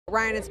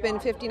Ryan, it's been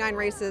 59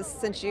 races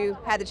since you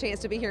had the chance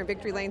to be here in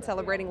Victory Lane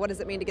celebrating. What does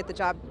it mean to get the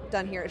job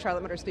done here at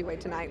Charlotte Motor Speedway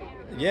tonight?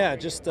 Yeah,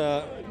 just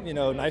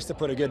nice to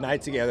put a good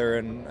night together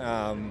and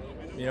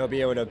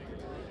be able to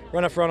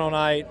run up front all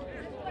night.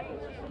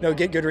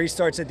 Get good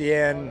restarts at the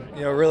end.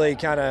 Really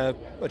kind of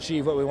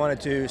achieve what we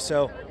wanted to.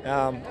 So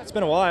it's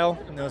been a while.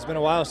 It's been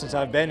a while since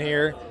I've been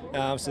here.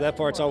 So that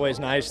part's always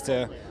nice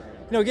to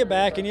get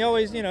back, and you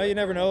always, you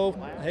never know,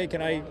 hey,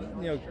 can I,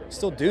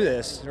 still do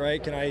this,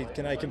 right? Can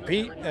I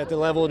compete at the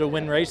level to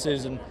win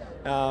races? And,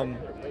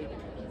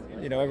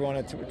 everyone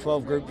at the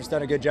 12 group has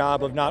done a good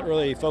job of not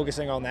really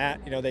focusing on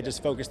that. They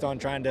just focused on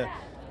trying to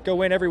go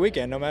win every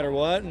weekend, no matter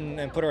what,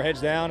 and put our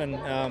heads down,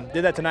 and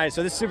did that tonight.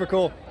 So this is super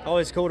cool.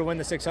 Always cool to win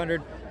the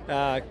 600.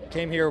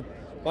 Came here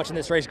watching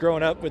this race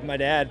growing up with my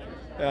dad,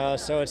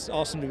 so it's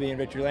awesome to be in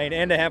Victory Lane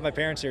and to have my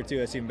parents here too.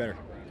 That's even better.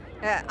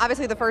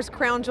 Obviously the first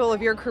crown jewel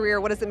of your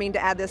career. What does it mean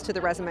to add this to the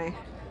resume?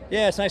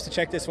 Yeah, it's nice to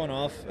check this one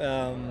off.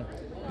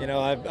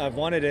 I've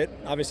wanted it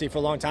obviously for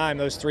a long time,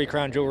 those 3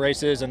 crown jewel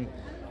races, and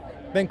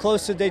been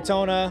close to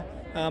Daytona.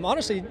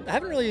 Honestly, I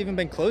haven't really even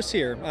been close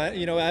here. I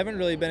haven't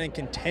really been in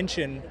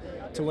contention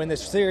to win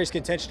this, serious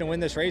contention to win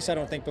this race, I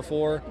don't think,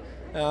 before.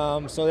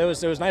 So it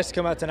was nice to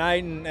come out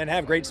tonight and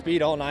have great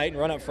speed all night and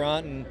run up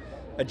front and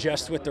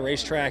adjust with the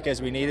racetrack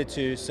as we needed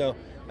to. So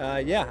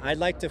yeah, I'd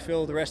like to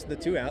fill the rest of the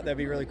 2 out. That'd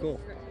be really cool.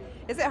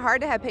 Is it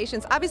hard to have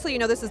patience? Obviously,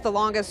 this is the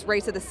longest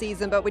race of the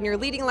season, but when you're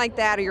leading like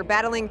that, or you're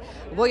battling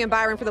William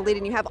Byron for the lead,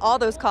 and you have all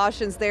those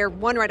cautions there,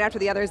 one right after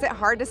the other, is it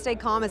hard to stay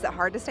calm? Is it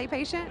hard to stay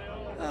patient?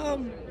 A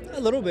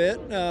little bit.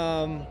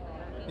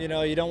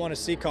 You don't want to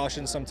see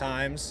cautions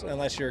sometimes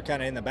unless you're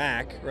kind of in the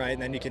back, right?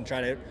 And then you can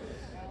try to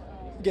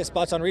get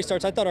spots on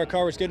restarts. I thought our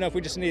car was good enough.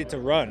 We just needed to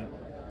run.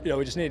 We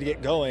just needed to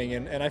get going.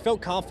 And I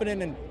felt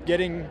confident in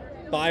getting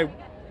by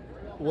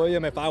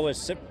William. If I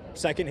was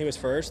second, he was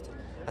first.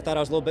 I thought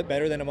I was a little bit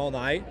better than him all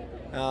night.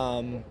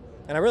 And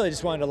I really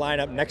just wanted to line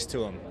up next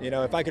to him.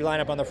 If I could line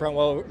up on the front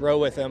row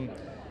with him.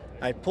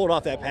 I pulled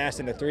off that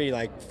pass into 3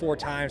 like 4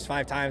 times,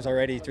 5 times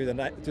already through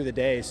the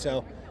day.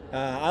 So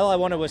all I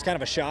wanted was kind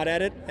of a shot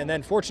at it. And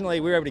then fortunately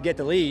we were able to get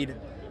the lead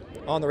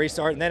on the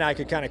restart, and then I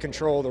could kind of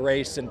control the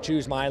race and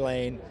choose my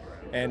lane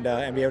and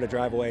be able to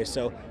drive away.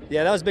 So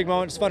yeah, that was a big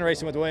moment. It's fun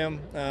racing with William,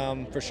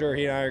 for sure.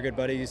 He and I are good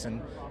buddies,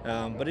 and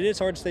but it is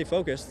hard to stay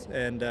focused,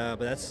 and but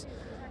that's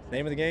the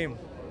name of the game.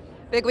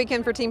 Big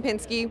weekend for Team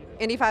Penske,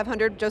 Indy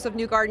 500. Josef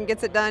Newgarden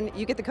gets it done.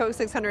 You get the Coke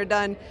 600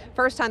 done.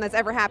 First time that's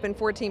ever happened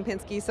for Team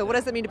Penske. So what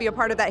does it mean to be a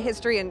part of that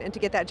history and to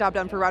get that job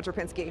done for Roger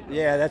Penske?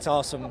 Yeah, that's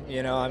awesome.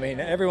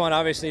 Everyone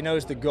obviously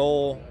knows the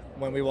goal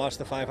when we watched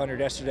the 500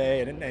 yesterday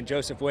and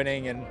Josef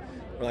winning, and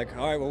we're like,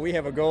 all right, well, we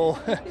have a goal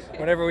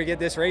whenever we get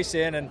this race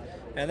in, and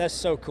that's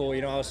so cool.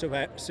 I was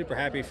super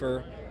happy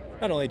for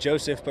not only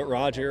Josef but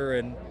Roger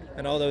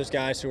and all those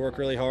guys who work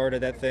really hard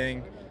at that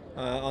thing.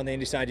 On the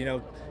Indy side,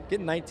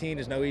 getting 19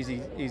 is no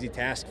easy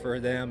task for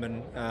them,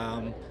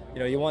 and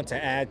you want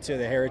to add to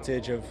the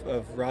heritage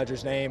of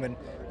Roger's name, and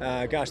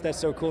gosh, that's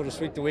so cool to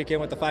sweep the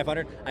weekend with the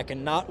 500. I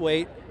cannot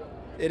wait.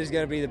 It is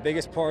going to be the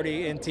biggest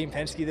party in Team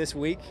Penske this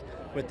week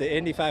with the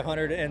Indy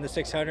 500 and the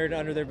 600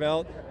 under their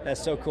belt.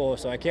 That's so cool.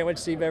 So I can't wait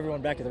to see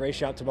everyone back at the race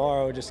shop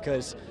tomorrow, just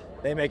because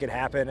they make it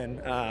happen, and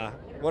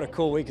what a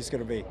cool week it's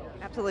going to be.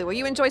 Absolutely. Well,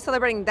 you enjoy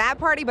celebrating that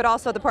party, but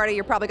also the party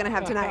you're probably going to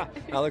have tonight.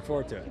 I look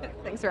forward to it.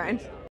 Thanks, Ryan.